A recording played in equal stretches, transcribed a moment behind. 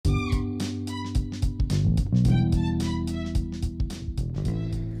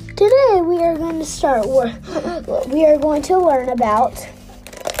Today we are going to learn about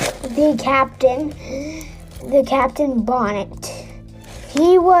the Captain Bonnet.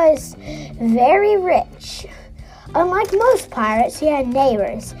 He was very rich. Unlike most pirates, he had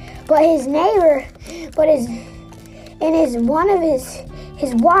neighbors. His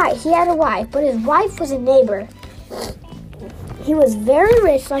wife, he had a wife, but his wife was a neighbor. He was very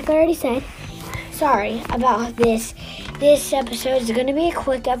rich, like I already said. Sorry about this. This episode is going to be a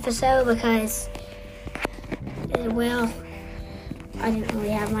quick episode because, well, I didn't really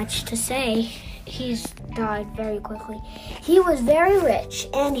have much to say. He's died very quickly. He was very rich,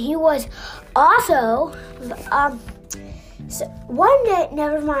 and he was also, one day,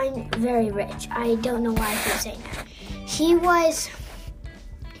 never mind, very rich. I don't know why I keep saying that. He was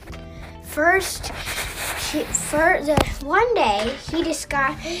one day he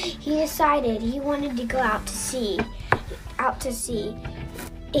decided he wanted to go out to sea.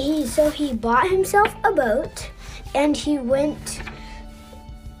 So he bought himself a boat, and he went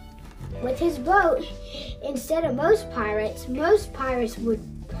with his boat. Instead of most pirates would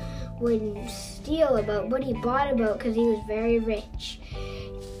steal a boat, but he bought a boat because he was very rich.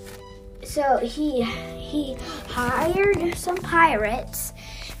 So he hired some pirates,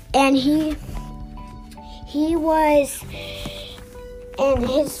 and his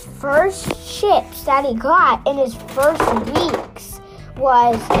first ships that he got in his first weeks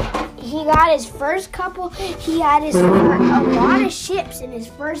was, he got his first couple, he had a lot of ships in his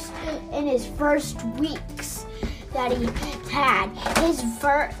first weeks that he had.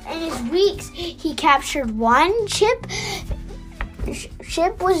 In his weeks, he captured one ship.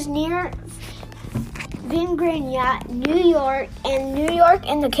 Ship was near Virginia, New York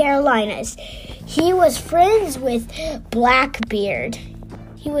and the Carolinas. He was friends with Blackbeard.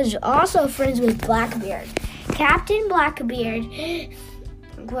 He was also friends with Blackbeard. Captain Blackbeard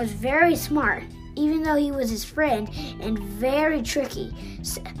was very smart, even though he was his friend, and very tricky.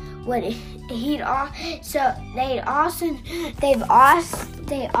 They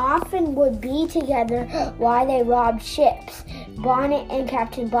often would be together while they robbed ships, Bonnet and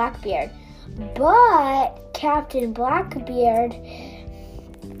Captain Blackbeard. But Captain Blackbeard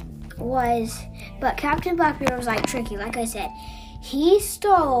was like tricky, like I said. He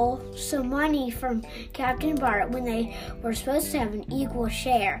stole some money from Captain Bonnet when they were supposed to have an equal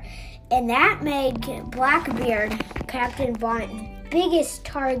share. And that made Blackbeard, Captain Bonnet, the biggest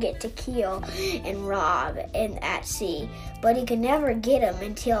target to kill and rob at sea. But he could never get him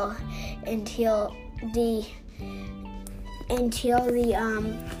until the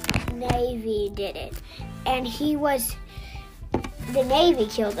Navy did it. And the Navy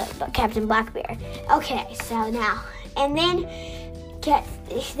killed Captain Blackbeard. Okay, so now, and then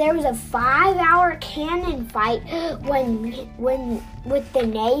there was a 5-hour cannon fight with the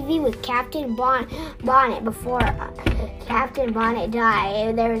Navy with Captain Bonnet before Captain Bonnet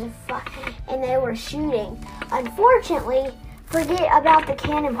died. There was a fight, and they were shooting. Unfortunately, forget about the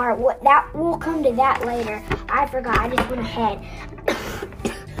cannon part. We'll come to that later. I forgot. I just went ahead.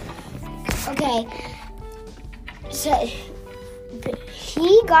 Okay. So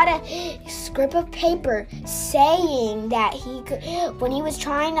he got a scrap of paper saying that when he was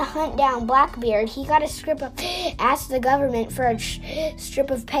trying to hunt down Blackbeard, he got asked the government for a strip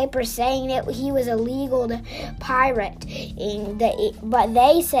of paper saying that he was a legal pirate. But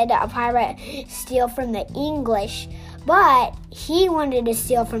they said that a pirate steal from the English. But he wanted to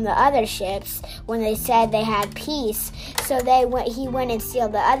steal from the other ships when they said they had peace. So he went and steal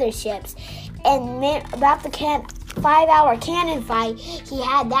the other ships. And then about the 5-hour cannon fight, he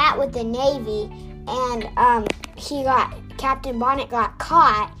had that with the Navy, and Captain Bonnet got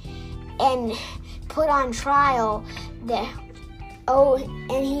caught and put on trial.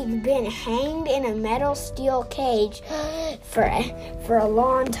 And he'd been hanged in a metal steel cage for a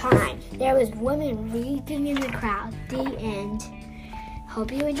long time. There was women weeping in the crowd. The end.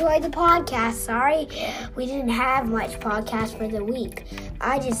 Hope you enjoyed the podcast. Sorry we didn't have much podcast for the week.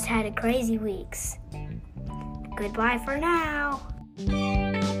 I just had a crazy weeks. Goodbye for now.